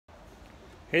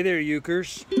Hey there,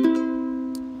 ukers.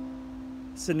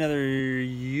 It's another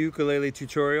ukulele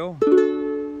tutorial.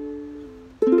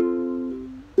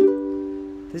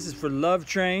 This is for Love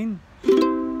Train.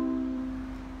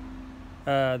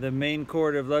 The main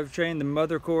chord of Love Train, the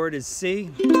mother chord is C.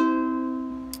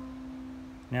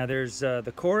 Now there's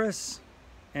the chorus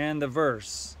and the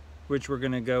verse, which we're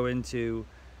going to go into.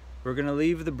 We're going to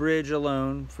leave the bridge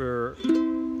alone for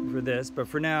this, but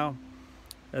for now,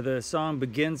 the song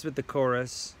begins with the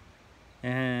chorus,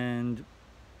 and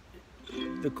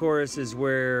the chorus is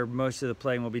where most of the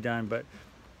playing will be done. But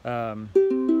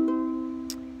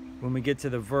when we get to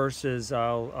the verses,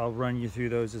 I'll run you through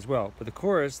those as well. But the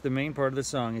chorus, the main part of the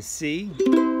song, is C,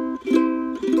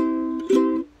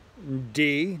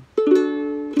 D,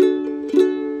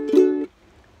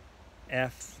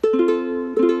 F,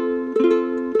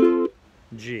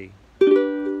 G.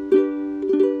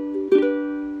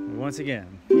 Once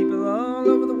again, people all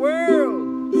over the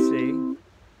world, see.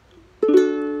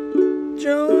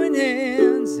 Join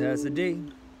hands, that's a D.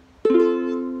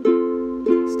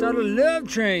 Start a love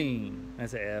train,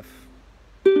 that's a F.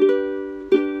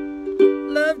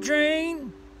 Love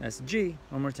train, that's a G.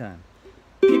 One more time.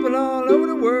 People all over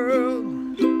the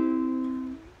world,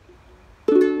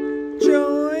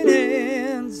 join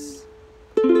hands.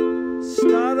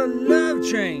 Start a love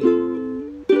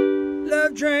train,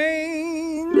 love train.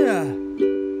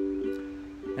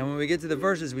 And when we get to the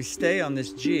verses, we stay on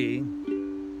this G.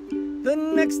 The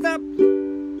next stop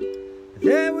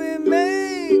that we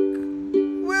make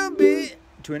will be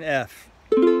to an F.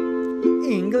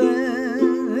 England.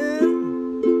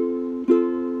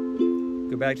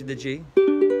 Go back to the G.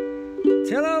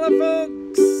 Tell all the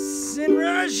folks in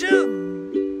Russia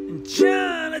and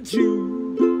China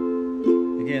too.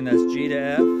 Again, that's G to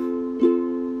F.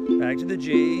 Back to the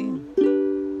G.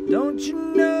 Don't you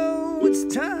know it's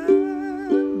time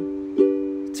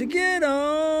to get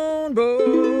on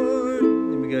board?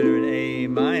 Then we go to an A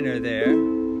minor there.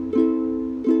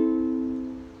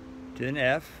 To an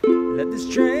F. Let this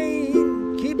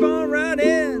train keep on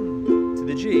riding. To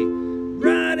the G.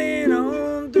 Riding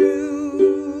on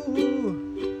through.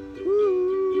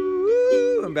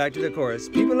 Ooh, and back to the chorus.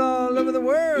 People all over the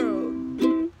world,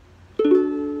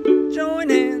 join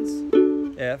hands.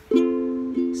 F.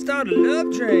 Start a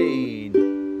love train.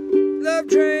 Love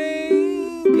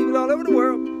train. People all over the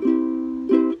world,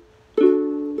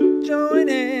 join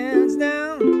hands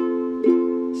now.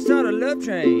 Start a love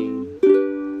train.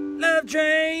 Love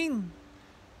train.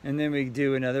 And then we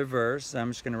do another verse.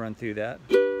 I'm just going to run through that.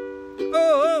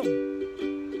 Oh,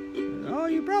 all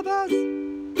you brothers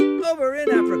over in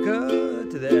Africa,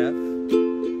 to the F.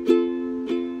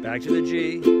 Back to the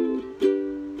G.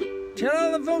 Tell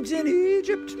all the folks in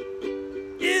Egypt,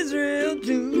 Israel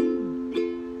too.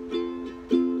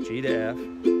 G to F.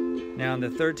 Now on the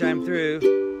third time through,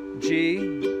 G.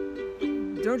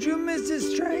 Don't you miss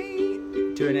this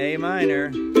train. To an A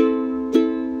minor.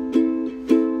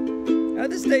 At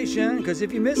the station, because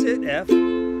if you miss it, F.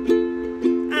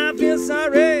 I feel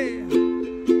sorry.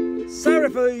 Sorry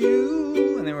for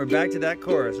you. And then we're back to that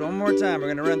chorus. One more time.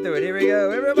 We're going to run through it. Here we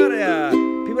go. Everybody,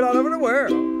 people all over the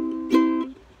world,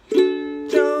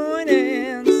 join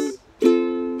hands.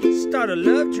 Start a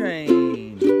love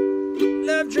train.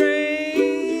 Love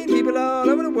train. People all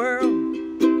over the world.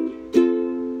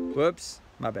 Whoops,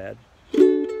 my bad.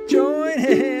 Join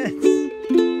hands.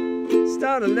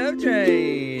 Start a love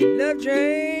train. Love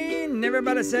train. And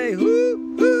everybody say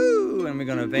whoo hoo. And we're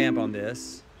gonna vamp on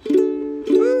this. Whoo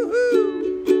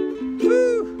hoo.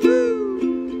 Whoo hoo.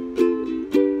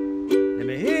 Let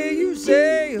me hear you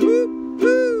say whoo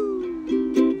hoo.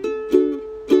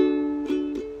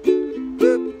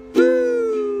 Whoo hoo.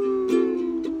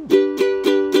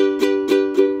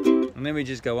 And then we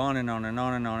just go on and on and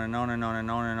on and on and on and on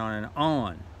and on and on and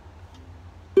on.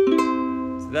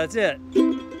 So that's it.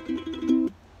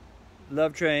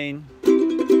 Love Train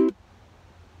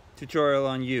tutorial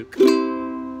on uke.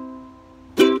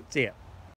 See ya.